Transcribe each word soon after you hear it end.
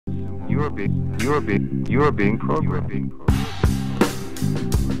You're being programmed.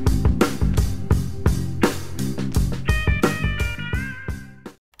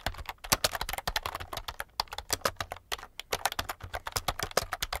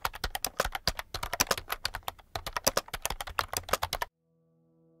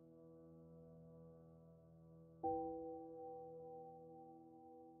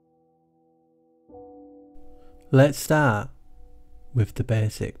 Let's start with the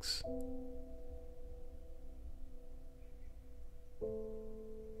basics.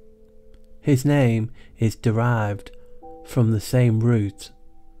 His name is derived from the same root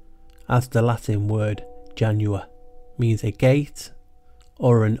as the Latin word Janua, means a gate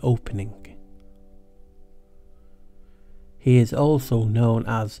or an opening. He is also known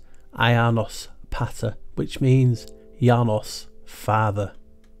as Janus Pater, which means Janus Father.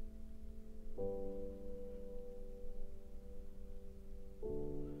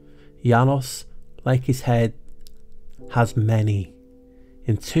 Janus, like his head, has many.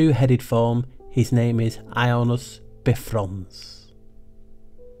 In two-headed form, his name is Janus Bifrons,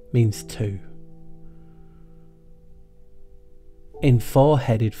 means two. In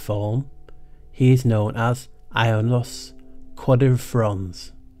four-headed form, he is known as Janus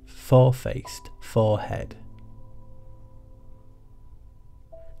Quadrifrons, four-faced, forehead.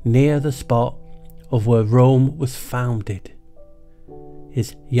 Near the spot of where Rome was founded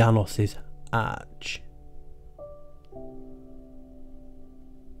is Janus's arch.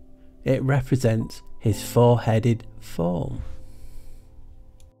 It represents his four-headed form.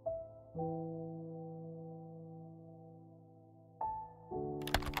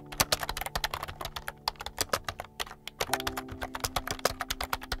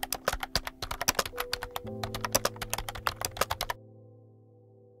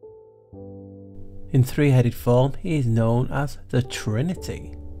 In three-headed form, he is known as the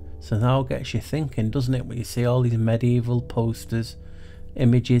Trinity. So now it gets you thinking, doesn't it, when you see all these medieval posters,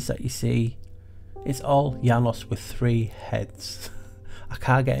 images that you see, it's all Janus with three heads. I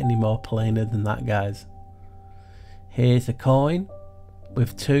can't get any more plainer than that, guys. Here's a coin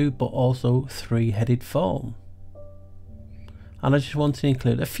with two but also three-headed form. And I just want to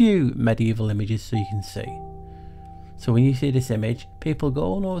include a few medieval images so you can see. So when you see this image, people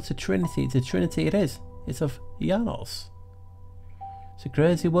go, oh no, it's a Trinity, it's a Trinity. It is. It's of Janus. It's a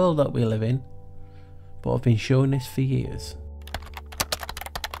crazy world that we live in, but I've been showing this for years.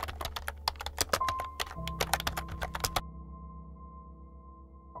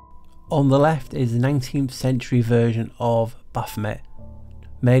 On the left is the 19th century version of Baphomet,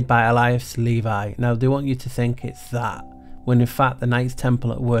 made by Elias Levi. Now they want you to think it's that, when in fact the Knights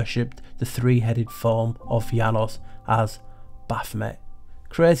Templar worshipped the three-headed form of Janus as Baphomet.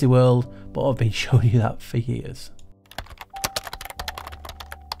 Crazy world, but I've been showing you that for years.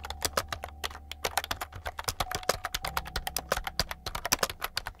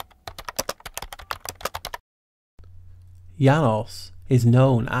 Janus is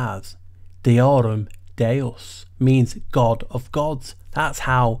known as Deorum Deus, means God of gods. That's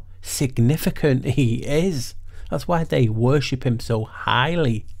how significant he is. That's why they worship him so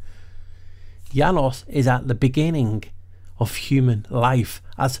highly. Janus is at the beginning of human life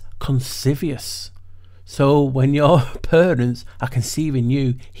as conceivus. So when your parents are conceiving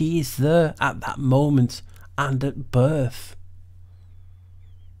you, he is there at that moment and at birth.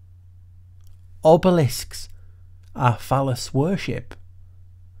 Obelisks are phallus worship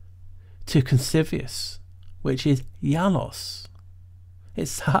to conceivus, which is Janus.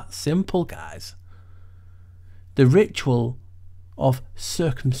 It's that simple, guys. The ritual of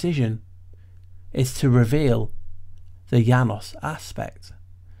circumcision is to reveal the Janus aspect.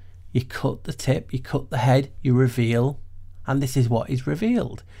 You cut the tip, you cut the head, you reveal, and this is what is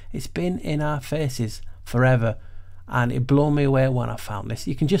revealed. It's been in our faces forever, and it blew me away when I found this.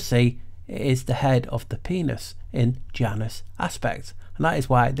 You can just see it is the head of the penis in Janus aspect, and that is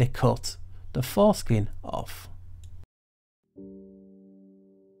why they cut the foreskin off.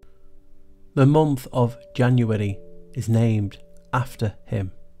 The month of January is named after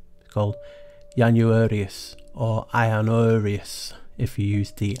him. It's called Januarius or Ioannorius if you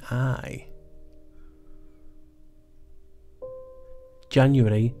use the I.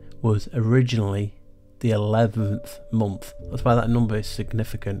 January was originally the 11th month. That's why that number is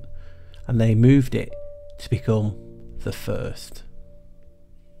significant. And they moved it to become the 1st.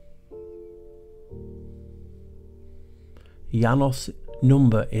 Janus'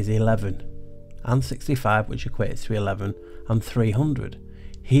 number is 11 and 65, which equates to 11 and 300.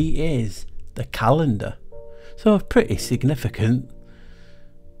 He is the calendar, so pretty significant.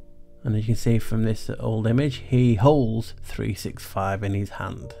 And as you can see from this old image, he holds 365 in his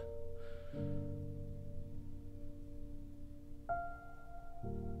hand.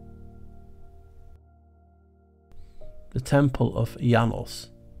 the temple of Janus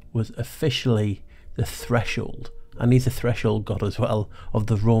was officially the threshold, and he's a threshold god as well, of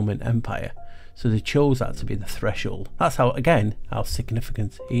the Roman Empire. So they chose that to be the threshold. That's how, again, how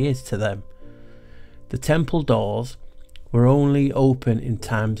significant he is to them. The temple doors were only open in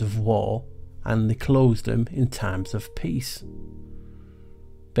times of war, and they closed them in times of peace.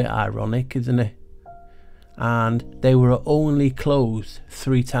 Bit ironic, isn't it? And they were only closed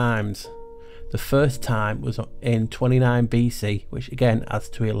 3 times. The first time was in 29 BC, which again adds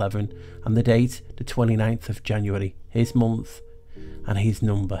to 11, and the date, the 29th of January, his month and his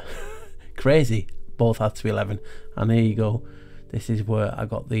number. Crazy, both add to 11. And there you go, this is where I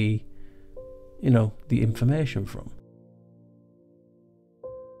got the, the information from.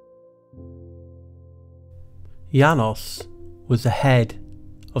 Janus was the head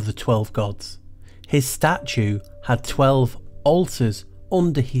of the 12 gods. His statue had 12 altars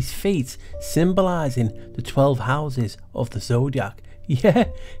under his feet, symbolising the 12 houses of the zodiac. Yeah,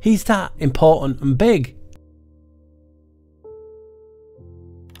 he's that important and big.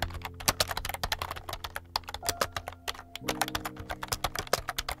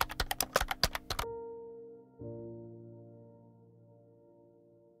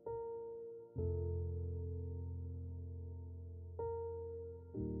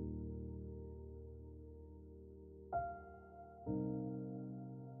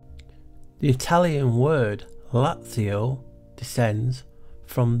 The Italian word Lazio descends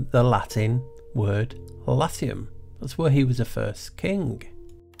from the Latin word Latium. That's where he was the first king.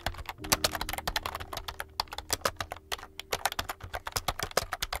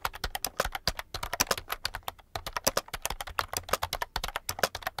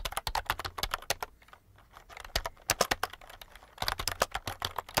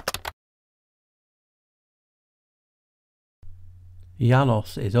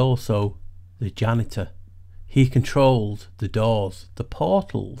 Janus is also the janitor. He controls the doors, the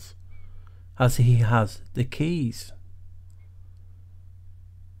portals, as he has the keys.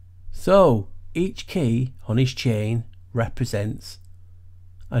 So each key on his chain represents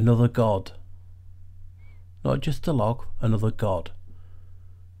another god. Not just a log, another god.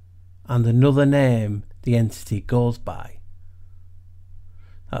 And another name the entity goes by.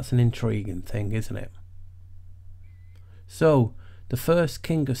 That's an intriguing thing, isn't it? So the first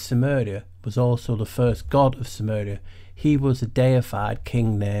king of Sumeria was also the first god of Sumeria. He was a deified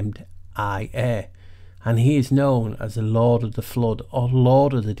king named Ea, and he is known as the Lord of the Flood or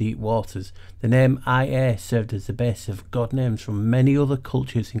Lord of the Deep Waters. The name Ea served as the base of god names from many other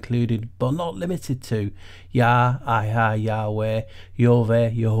cultures, including but not limited to Yah, Iha, Yahweh,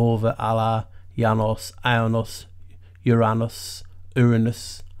 Yoveh, Jehovah, Allah, Janus, Ionos, Uranus,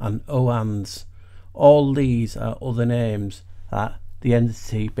 and Oans. All these are other names that the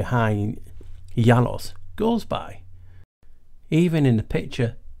entity behind Janus goes by. Even in the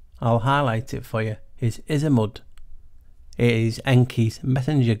picture, I'll highlight it for you, is Izamud. It is Enki's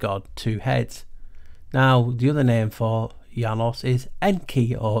messenger god, 2 heads. Now the other name for Janus is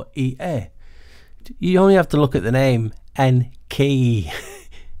Enki or Ea. You only have to look at the name Enki.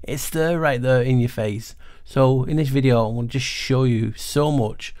 It's there right there in your face. So in this video I'm going to just show you so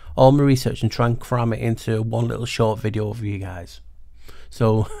much, all my research, and try and cram it into one little short video for you guys.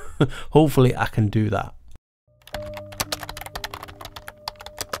 So hopefully I can do that.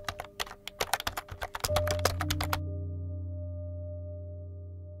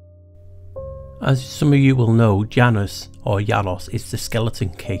 As some of you will know, Janus or Janus is the skeleton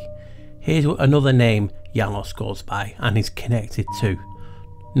key. Here's another name Janus goes by and is connected to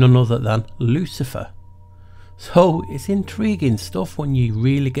none other than Lucifer. So it's intriguing stuff when you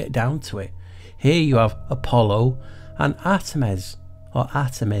really get down to it. Here you have Apollo and Artemis or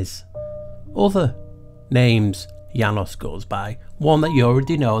Artemis. Other names Janus goes by, one that you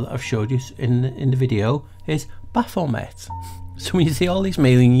already know that I've showed you in the video, is Baphomet. So when you see all these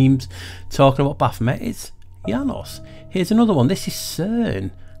memes talking about Baphomet, it's Janus. Here's another one. This is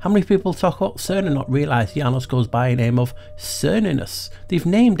CERN. How many people talk about CERN and not realise Janus goes by a name of Cernunnos? They've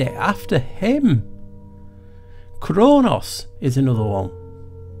named it after him. Kronos is another one.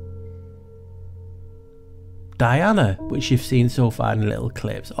 Diana, which you've seen so far in little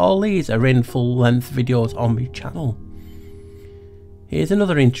clips. All these are in full length videos on my channel. Here's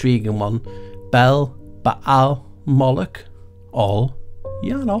another intriguing one. Bel, Baal, Moloch, all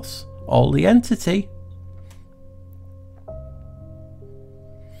Janus, all the entity.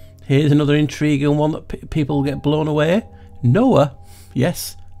 Here's another intriguing one that people get blown away. Noah,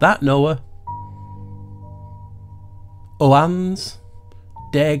 yes, that Noah. Oans,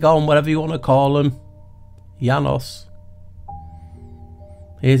 Dagon, whatever you want to call them. Janus.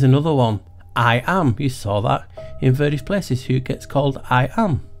 Here's another one. I am, you saw that. in various places who gets called I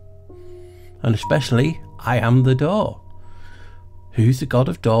am. And especially, I am the door. Who's the god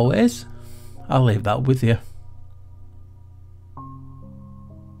of doorways? I'll leave that with you.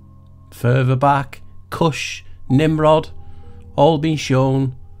 Further back, Cush, Nimrod, all been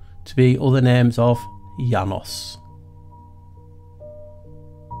shown to be other names of Janus.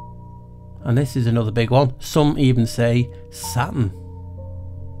 And this is another big one. Some even say Saturn.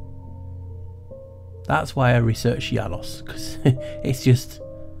 That's why I researched Janus, because it's just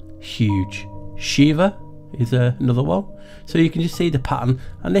huge. Shiva is another one. So you can just see the pattern.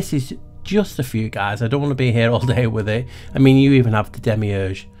 And this is just a few, guys. I don't want to be here all day with it. I mean, you even have the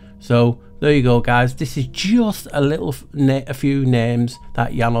demiurge. So there you go, guys. This is just a few names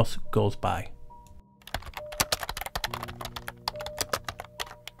that Janus goes by.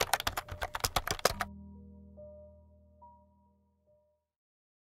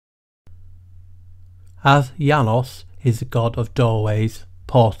 As Janus is the god of doorways,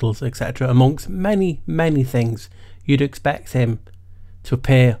 portals, etc., amongst many, many things, you'd expect him to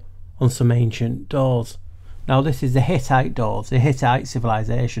appear on some ancient doors. Now this is the Hittite doors, the Hittite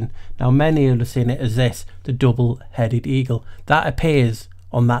civilization. Now many would have seen it as this, the double-headed eagle. That appears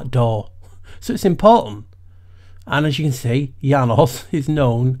on that door. So it's important. And as you can see, Janus is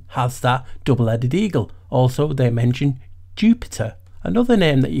known as that double-headed eagle. Also, they mention Jupiter, another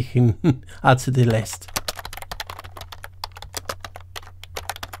name that you can add to the list.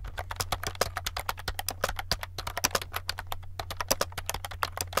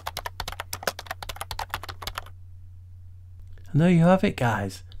 And there you have it,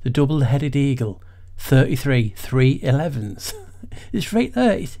 guys. The double-headed eagle. 33 311s. It's right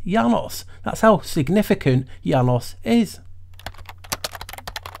there. It's Janus. That's how significant Janus is.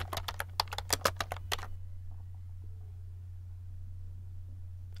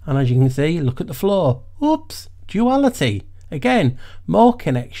 And as you can see, look at the floor. Oops. Duality. Again, more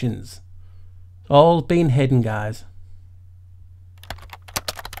connections. All been hidden, guys.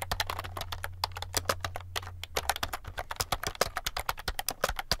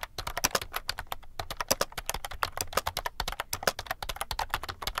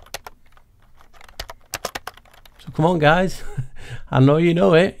 So come on, guys. I know you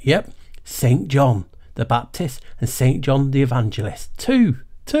know it. Yep. St. John the Baptist and St. John the Evangelist. Two.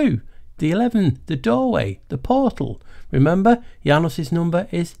 The 11, the doorway, the portal. Remember, Janus's number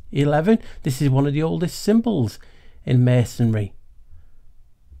is 11. This is one of the oldest symbols in Masonry.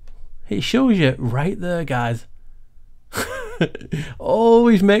 It shows you right there, guys.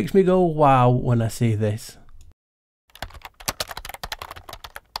 Always makes me go wow when I see this.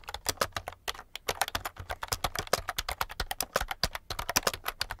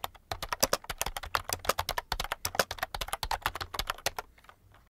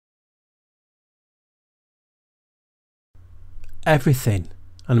 Everything,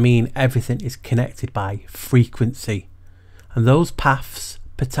 and I mean everything, is connected by frequency, and those paths,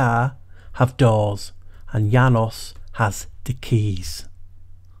 Ptah, have doors, and Janus has the keys.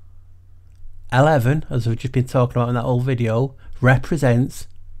 11, as we've just been talking about in that old video, represents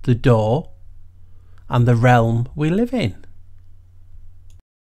the door and the realm we live in.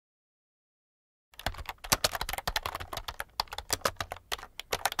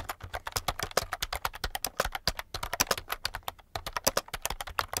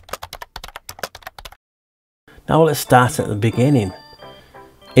 Now let's start at the beginning.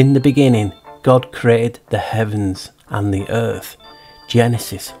 In the beginning, God created the heavens and the earth.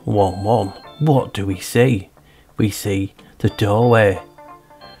 Genesis 1:1. What do we see? We see the doorway.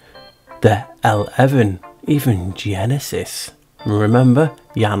 The 11, even Genesis. Remember,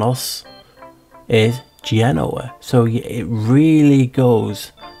 Janus is Genoa. So it really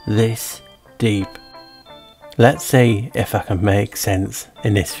goes this deep. Let's see if I can make sense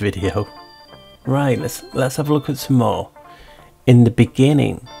in this video. Right, let's have a look at some more. In the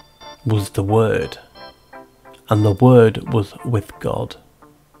beginning was the Word, and the Word was with God,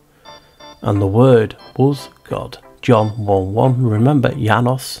 and the Word was God. John 1:1. Remember,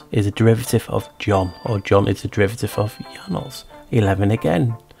 Janus is a derivative of John, or John is a derivative of Janus. 11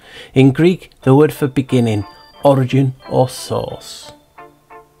 again. In Greek, the word for beginning, origin or source.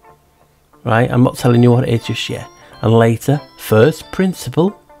 Right, I'm not telling you what it is just yet. And later, first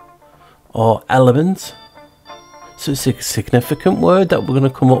principle or element. So it's a significant word that we're going to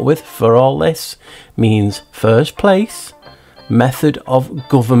come up with for all this. Means first place, method of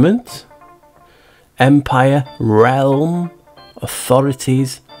government, empire, realm,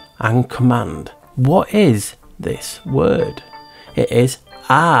 authorities and command. What is this word? It is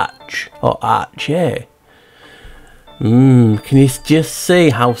arch or arche. Can you just see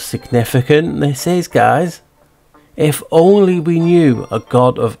how significant this is, guys? If only we knew a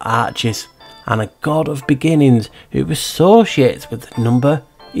god of arches and a god of beginnings who associates with the number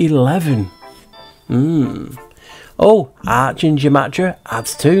 11. Oh, arch in gematria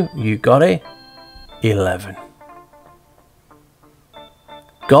adds to, you got it, 11.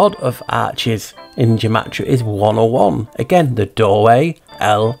 God of arches in gematria is 101. Again, the doorway,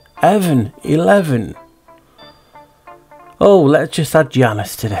 L11, 11. Oh, let's just add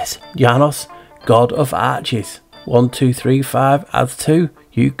Janus to this. Janus, god of arches. 1, 2, 3, 5 adds 2.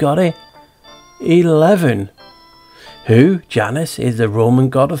 You got it. 11. Who? Janus is the Roman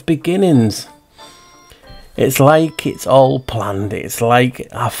god of beginnings. It's like it's all planned. It's like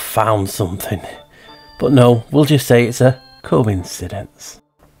I've found something. But no, we'll just say it's a coincidence.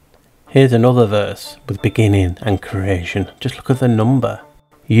 Here's another verse with beginning and creation. Just look at the number.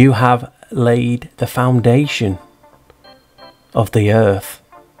 You have laid the foundation of the earth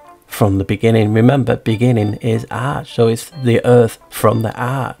from the beginning. Remember, beginning is arch, so it's the earth from the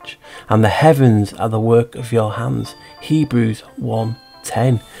arch, and the heavens are the work of your hands. Hebrews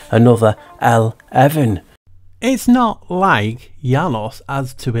 1:10. Another 11. It's not like Janus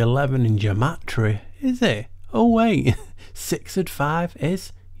adds to 11 in gematria, is it? Oh wait, 6 and 5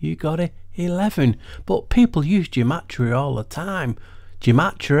 is, you got it, 11. But people use gematria all the time.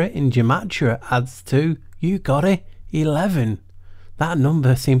 Gematria in gematria adds to, you got it, 11. That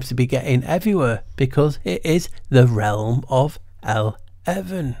number seems to be getting everywhere because it is the realm of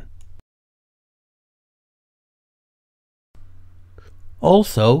L11.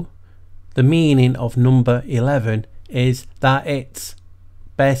 Also, the meaning of number 11 is that it's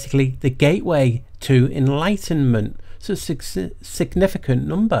basically the gateway to enlightenment. So it's a significant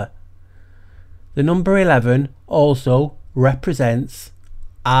number. The number 11 also represents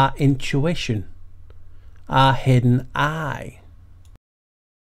our intuition, our hidden eye.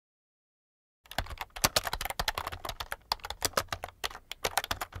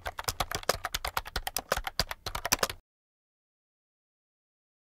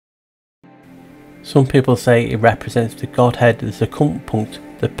 Some people say it represents the Godhead, the circumpunct,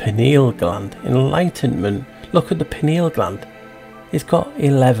 the pineal gland, enlightenment. Look at the pineal gland. It's got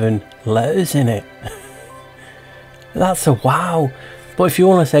 11 letters in it. That's a wow. But if you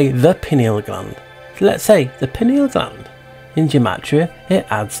want to say the pineal gland, let's say the pineal gland. In gematria, it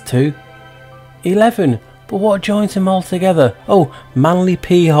adds to 11. But what joins them all together? Oh, Manly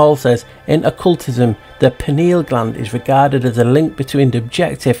P. Hall says, in occultism, the pineal gland is regarded as a link between the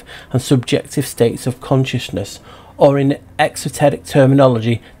objective and subjective states of consciousness, or in exoteric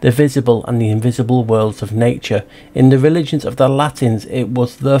terminology, the visible and the invisible worlds of nature. In the religions of the Latins, it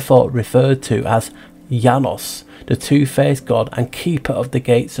was therefore referred to as Janus, the two-faced god and keeper of the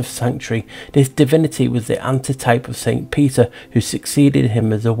gates of sanctuary. This divinity was the antitype of Saint Peter, who succeeded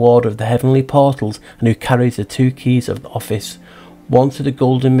him as the warder of the heavenly portals and who carries the two keys of the office, one to the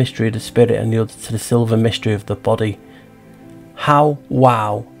golden mystery of the spirit and the other to the silver mystery of the body. How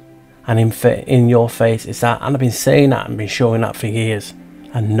wow and in your face is that? And I've been saying that and been showing that for years,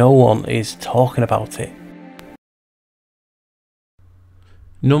 and no one is talking about it.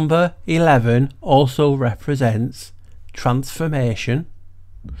 Number 11 also represents transformation.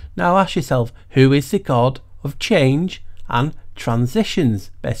 Now ask yourself, who is the god of change and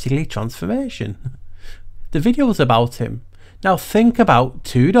transitions? Basically transformation. The video was about him. Now think about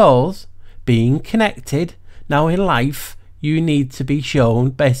two doors being connected. Now in life you need to be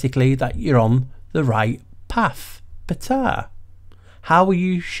shown basically that you're on the right path. Pata. How are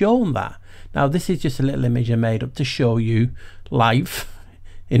you shown that? Now this is just a little image I made up to show you life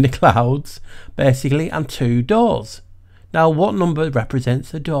in the clouds basically, and two doors. Now what number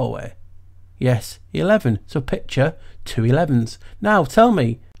represents a doorway? Yes, 11. So picture two 11s. Now tell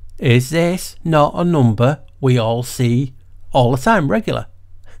me, is this not a number we all see all the time, regular?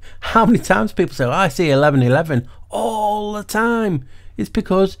 How many times people say, oh, I see 11, 11 all the time? It's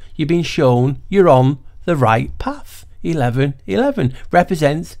because you've been shown you're on the right path. 11, 11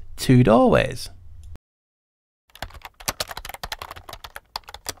 represents two doorways.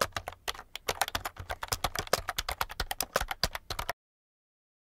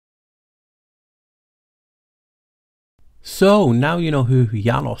 So now you know who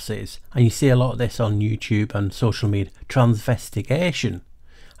Janus is, and you see a lot of this on YouTube and social media, transvestigation,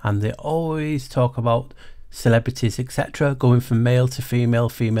 and they always talk about celebrities etc. going from male to female,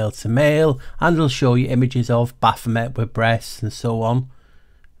 female to male, and they'll show you images of Baphomet with breasts and so on.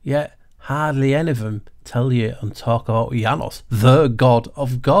 Yet hardly any of them tell you and talk about Janus, the god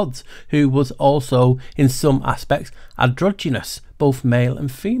of gods, who was also in some aspects androgynous, both male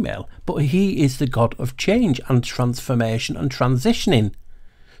and female, but he is the god of change and transformation and transitioning.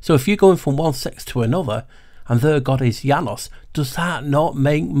 So if you're going from one sex to another, and their god is Janus. Does that not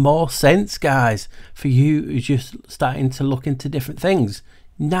make more sense, guys, for you who's just starting to look into different things?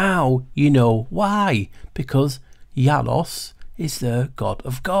 Now you know why, because Janus is the god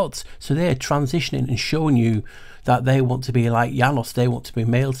of gods. So they're transitioning and showing you that they want to be like Janus. They want to be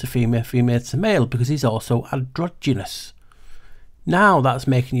male to female, female to male, because he's also androgynous. Now that's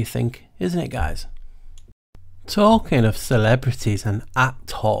making you think, isn't it, guys? Talking of celebrities and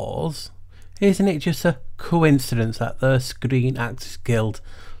actors, isn't it just a coincidence that the Screen Actors Guild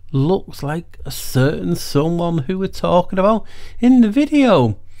looks like a certain someone who we're talking about in the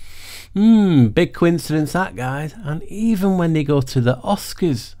video? Big coincidence that, guys. And even when they go to the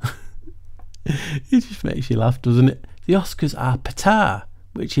Oscars, it just makes you laugh, doesn't it? The Oscars are Pater,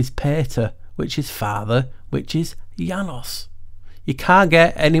 which is Peter, which is father, which is Janus. You can't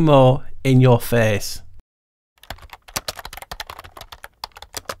get any more in your face.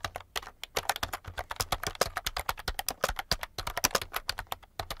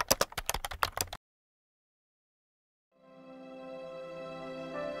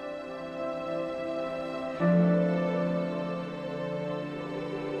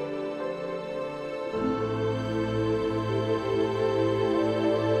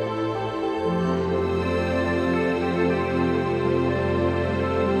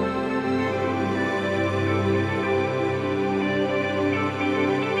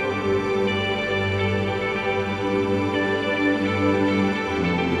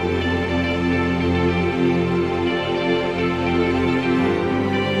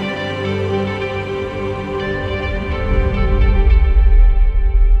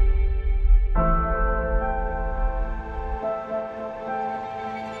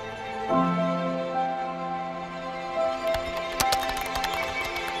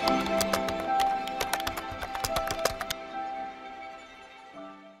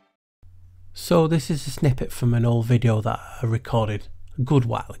 So this is a snippet from an old video that I recorded a good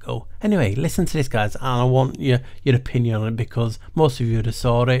while ago. Anyway, listen to this, guys, and I want your opinion on it, because most of you would have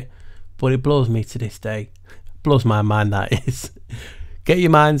saw it, but it blows me to this day. Blows my mind, that is. Get your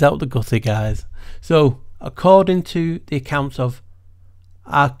minds out the gutter, guys. So, according to the accounts of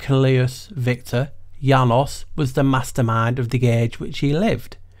Archelaus Victor, Janus was the mastermind of the age which he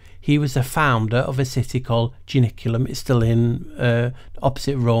lived. He was the founder of a city called Janiculum. It's still in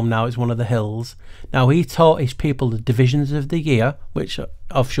opposite Rome now. It's one of the hills. Now, he taught his people the divisions of the year, which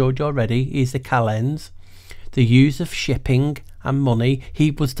I've showed you already, is the calends, the use of shipping and money. He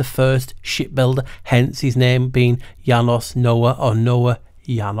was the first shipbuilder, hence his name being Janus Noah, or Noah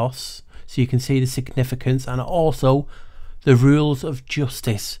Janus. So you can see the significance, and also the rules of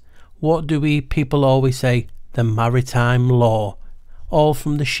justice. What do we people always say? The maritime law. All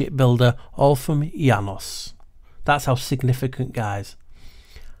from the shipbuilder, all from Janus. That's how significant, guys.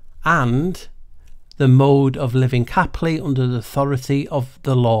 And the mode of living happily under the authority of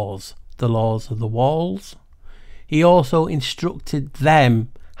the laws of the walls. He also instructed them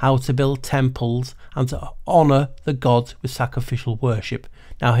how to build temples and to honour the gods with sacrificial worship.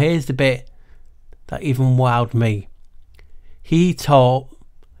 Now here's the bit that even wowed me. He taught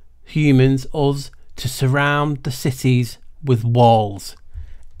humans, us, to surround the cities with walls.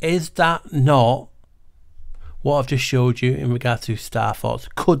 Is that not what I've just showed you in regard to Star Force?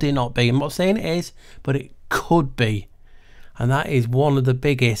 Could it not be? I'm not saying it is, but it could be. And that is one of the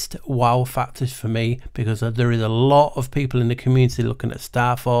biggest wow factors for me, because there is a lot of people in the community looking at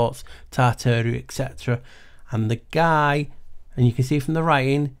Star Force, Tartaria, etc. And the guy, and you can see from the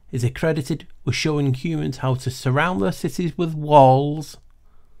writing, is accredited with showing humans how to surround their cities with walls,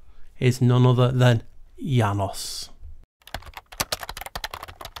 is none other than Janus.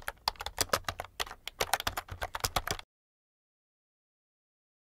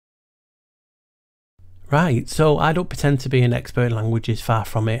 Right, so I don't pretend to be an expert in languages, far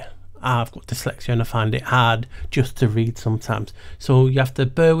from it. I've got dyslexia and I find it hard just to read sometimes. So you have to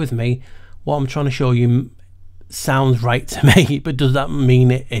bear with me. What I'm trying to show you sounds right to me, but does that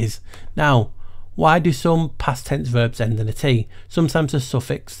mean it is? Now, why do some past tense verbs end in a T? Sometimes the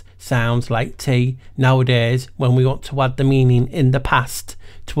suffix sounds like T. Nowadays, when we want to add the meaning in the past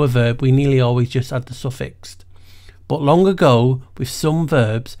to a verb, we nearly always just add the suffix. But long ago, with some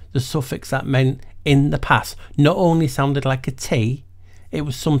verbs, the suffix that meant in the past not only sounded like a T, it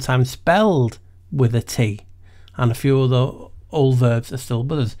was sometimes spelled with a T, and a few other old verbs are still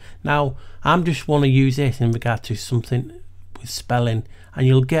with us. Now, I'm just want to use this in regard to something with spelling, and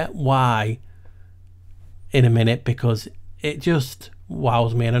you'll get why in a minute, because it just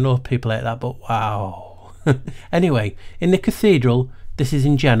wows me, and I know people like that, but wow. Anyway, in the cathedral, this is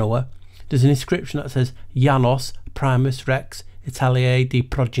in Genoa, there's an inscription that says Janus Primus Rex Italiae de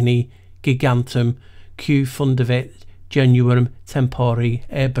Progeny Gigantum Q fundavit genuum tempori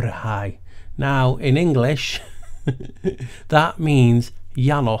Ebrahai. Now in English that means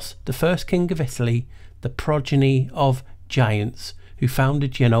Janus, the first king of Italy, the progeny of giants who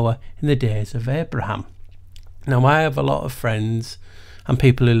founded Genoa in the days of Abraham. Now I have a lot of friends and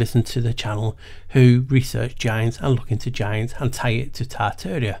people who listen to the channel who research giants and look into giants and tie it to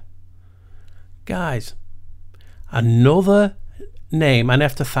Tartaria. Guys, another name, and I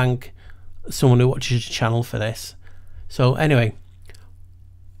have to thank someone who watches the channel for this. So anyway,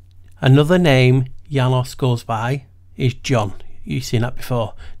 another name Janus goes by is John. You've seen that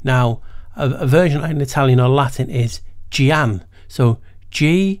before. Now a version in Italian or Latin is Gian. So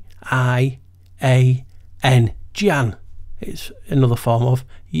Gian, Gian. It's another form of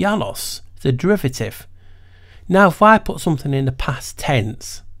Janus. It's a derivative. Now if I put something in the past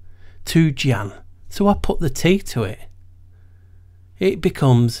tense to Gian, so I put the T to it, it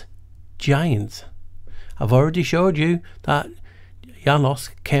becomes giant. I've already showed you that Janus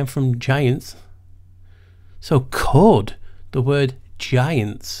came from giants. So could the word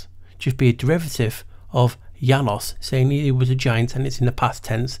giants just be a derivative of Janus, saying he was a giant and it's in the past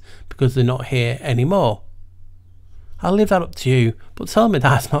tense because they're not here anymore? I'll leave that up to you, but tell me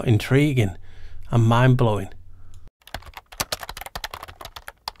that's not intriguing and mind-blowing.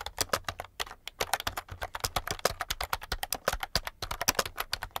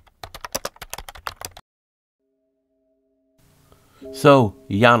 So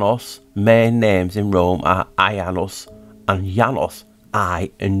Janus' main names in Rome are Ianus and Janus,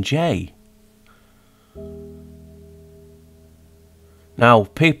 I and J. Now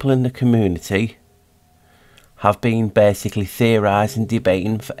people in the community have been basically theorising,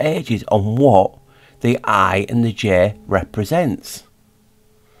 debating for ages on what the I and the J represents.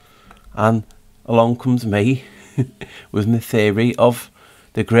 And along comes me with my theory of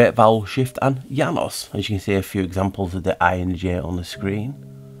the Great Vowel Shift and Janus. As you can see a few examples of the I and the J on the screen.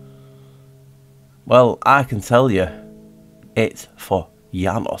 Well, I can tell you it's for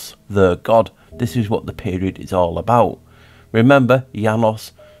Janus, the god. This is what the period is all about. Remember,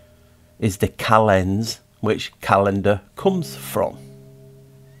 Janus is the calends, which calendar comes from.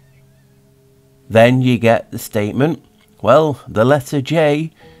 Then you get the statement, well, the letter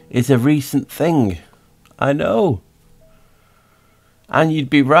J is a recent thing. I know. And you'd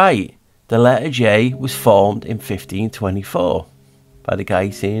be right. The letter J was formed in 1524 by the guy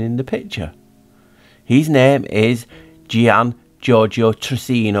seen in the picture. His name is Gian Giorgio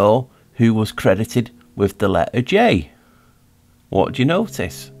Trissino, who was credited with the letter J. What do you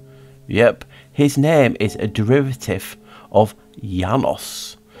notice? Yep, his name is a derivative of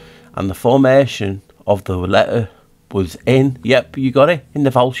Janus, and the formation of the letter was in, yep, you got it, in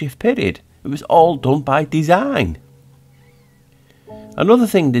the vowel shift period. It was all done by design. Another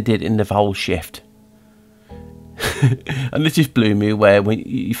thing they did in the vowel shift, and this just blew me away when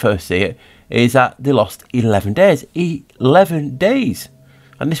you first see it, is that they lost 11 days. 11 days.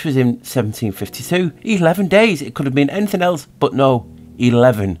 And this was in 1752. 11 days. It could have been anything else, but no,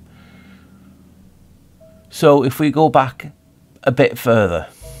 11. So if we go back a bit further,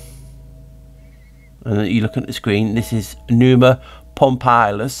 and you look at the screen, this is Numa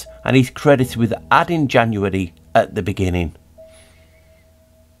Pompilius, and he's credited with adding January at the beginning.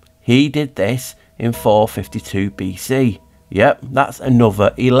 He did this in 452 BC. Yep, that's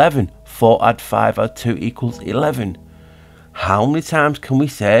another 11. 4 add 5 add 2 equals 11. How many times can we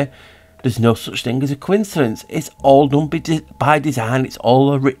say there's no such thing as a coincidence? It's all done by design. It's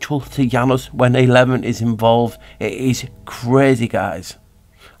all a ritual to Janus when 11 is involved. It is crazy, guys.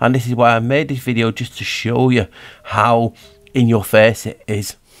 And this is why I made this video, just to show you how in your face it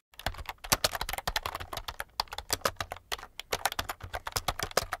is.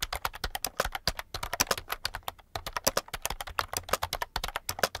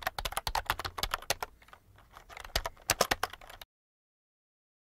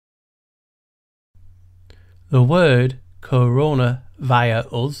 The word corona via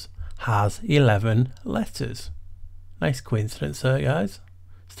us has 11 letters. Nice coincidence there, guys.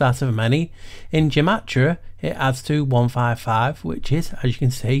 Start of many. In gematria, it adds to 155, which is, as you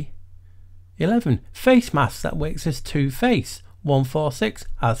can see, 11. Face mask, that makes us 2 face. 146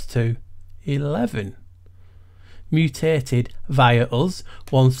 adds to 11. Mutated via us,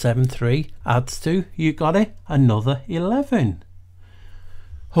 173 adds to, you got it, another 11.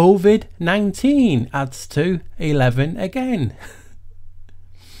 COVID-19 adds to 11 again.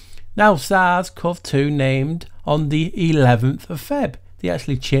 Now SARS-CoV-2 named on the 11th of Feb. They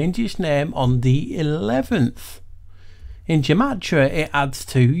actually changed its name on the 11th. In gematria it adds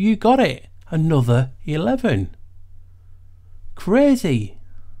to, you got it, another 11. Crazy.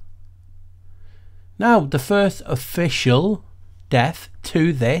 Now, the first official death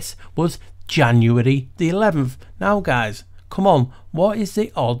to this was January the 11th. Now, guys, come on, what is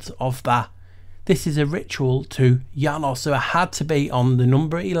the odds of that? This is a ritual to Janus, so it had to be on the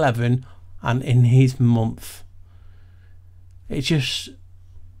number 11 and in his month. It's just,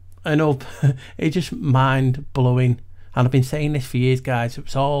 I know, it's just mind-blowing. And I've been saying this for years, guys.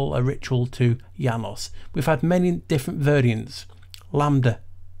 It's all a ritual to Janus. We've had many different variants. Lambda.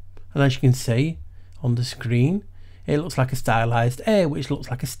 And as you can see on the screen, it looks like a stylized A, which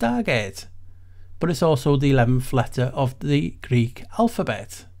looks like a Stargate. But it's also the 11th letter of the Greek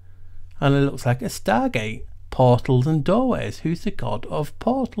alphabet. And it looks like a Stargate. Portals and doorways. Who's the god of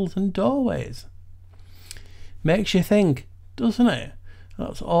portals and doorways? Makes you think, doesn't it?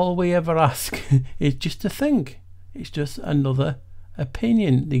 That's all we ever ask, is just to think. It's just another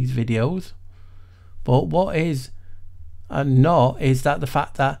opinion, these videos. But what is not is that the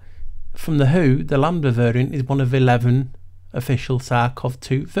fact that from the WHO, the Lambda variant is one of 11 official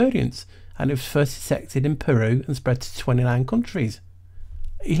SARS-CoV-2 variants, and it was first detected in Peru and spread to 29 countries.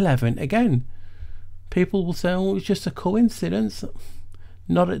 11 again. People will say, oh, it's just a coincidence.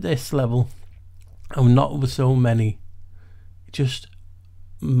 Not at this level, and not with so many. Just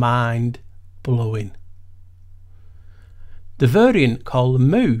mind-blowing. The variant called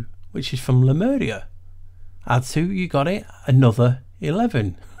Mu, which is from Lemuria, add to, you got it, another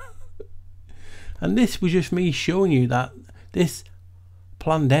 11. And this was just me showing you that this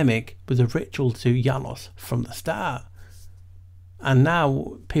pandemic was a ritual to Janus from the start. And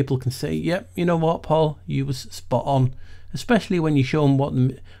now people can say, yep, you know what, Paul, you was spot on. Especially when you show them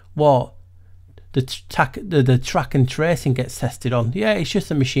what the track and tracing gets tested on. Yeah, it's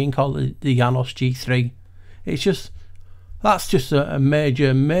just a machine called the Janus G3. It's just, that's just a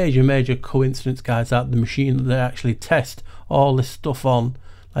major coincidence, guys, that the machine that they actually test all this stuff on,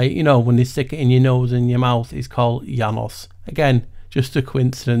 like, you know, when they stick it in your nose and your mouth, is called Janus. Again, just a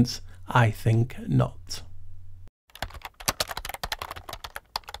coincidence? I think not.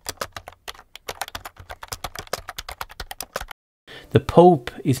 The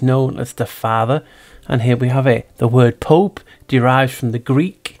Pope is known as the Father, and here we have it. The word Pope derives from the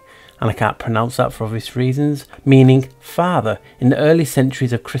Greek, and I can't pronounce that for obvious reasons, meaning father. In the early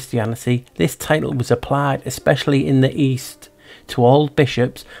centuries of Christianity, this title was applied, especially in the East, to all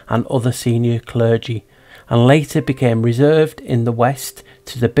bishops and other senior clergy, and later became reserved in the West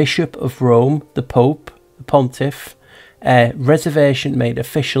to the Bishop of Rome, the Pope, the Pontiff, a reservation made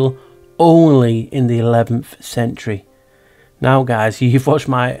official only in the 11th century. Now, guys, you've watched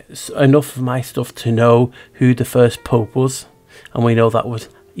enough of my stuff to know who the first Pope was, and we know that was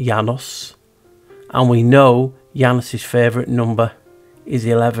Janus, and we know Janus's favourite number is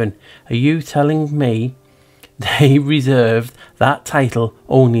 11. Are you telling me they reserved that title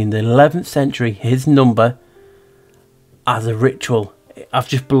only in the 11th century, his number, as a ritual? I've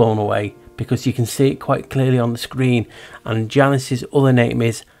just blown away, because you can see it quite clearly on the screen. And Janus's other name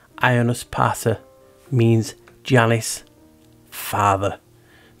is Janus Pater, means Janus Father.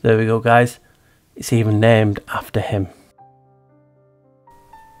 There we go, guys. It's even named after him.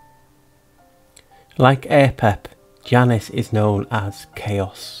 Like Apep, Janus is known as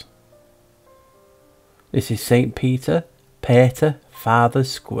Chaos. This is St. Peter, Pater, Father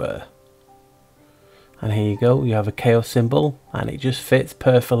Square. And here you go, you have a chaos symbol, and it just fits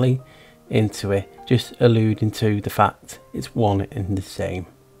perfectly into it, just alluding to the fact it's one and the same.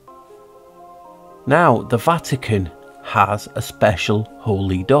 Now, the Vatican has a special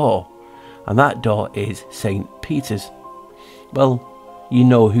holy door, and that door is St. Peter's. Well, you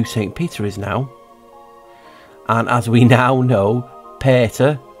know who St. Peter is now. And as we now know,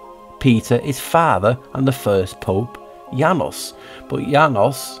 Peter is father and the first Pope, Janus. But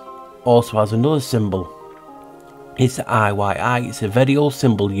Janus also has another symbol. It's the IYI. It's a very old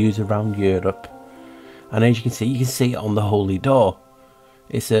symbol used around Europe. And as you can see it on the holy door.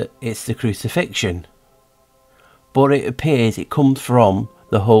 It's the crucifixion. But it appears it comes from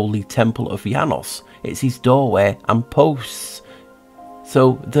the holy temple of Janus. It's his doorway and posts.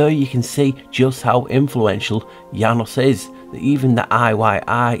 So there you can see just how influential Janus is. Even the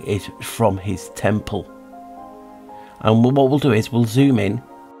IYI is from his temple. And what we'll do is we'll zoom in,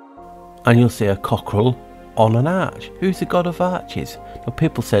 and you'll see a cockerel on an arch. Who's the god of arches? Now,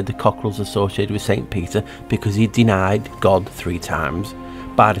 people said the cockerel's associated with St. Peter because he denied God 3 times.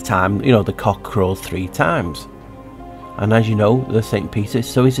 By the time, you know, the cock crows 3 times. And as you know, the St. Peter,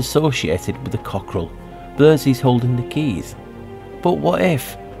 so he's associated with the cockerel. There's he's holding the keys. But what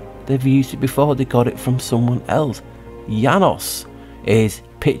if they've used it before, they got it from someone else? Janus is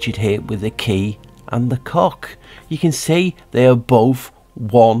pictured here with the key and the cock. You can see they are both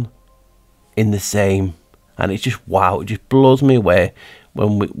one in the same. And it's just wow, it just blows me away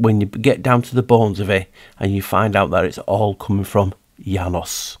when you get down to the bones of it and you find out that it's all coming from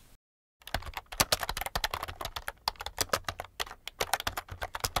Janus.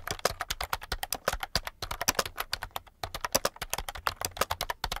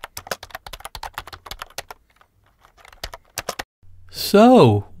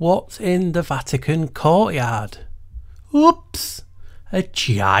 So, what's in the Vatican courtyard? Oops! A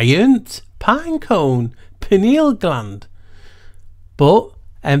giant pinecone pineal gland. But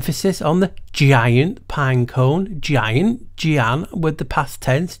emphasis on the giant pinecone, giant, Gian with the past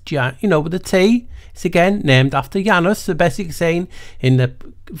tense, giant, you know, with the T. It's again named after Janus. The basic saying in the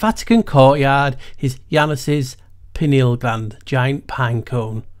Vatican courtyard is Janus's pineal gland, giant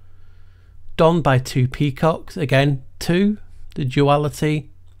pinecone. Donned by two peacocks, again, two. The duality,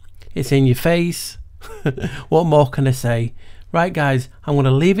 it's in your face. What more can I say? Right guys, I'm going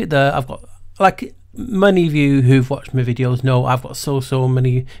to leave it there. I've got, like many of you who've watched my videos know, I've got so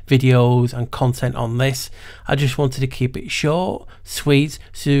many videos and content on this. I just wanted to keep it short, sweet,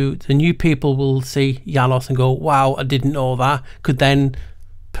 so the new people will see Janus and go, wow, I didn't know that. Could then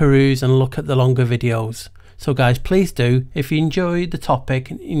peruse and look at the longer videos. So guys, please do, if you enjoyed the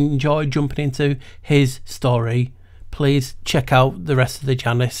topic and enjoy jumping into his story, please check out the rest of the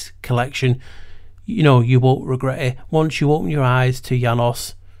Janus collection. You know, you won't regret it. Once you open your eyes to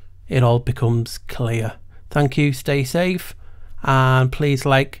Janus, it all becomes clear. Thank you, stay safe, and please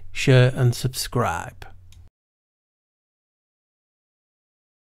like, share and subscribe.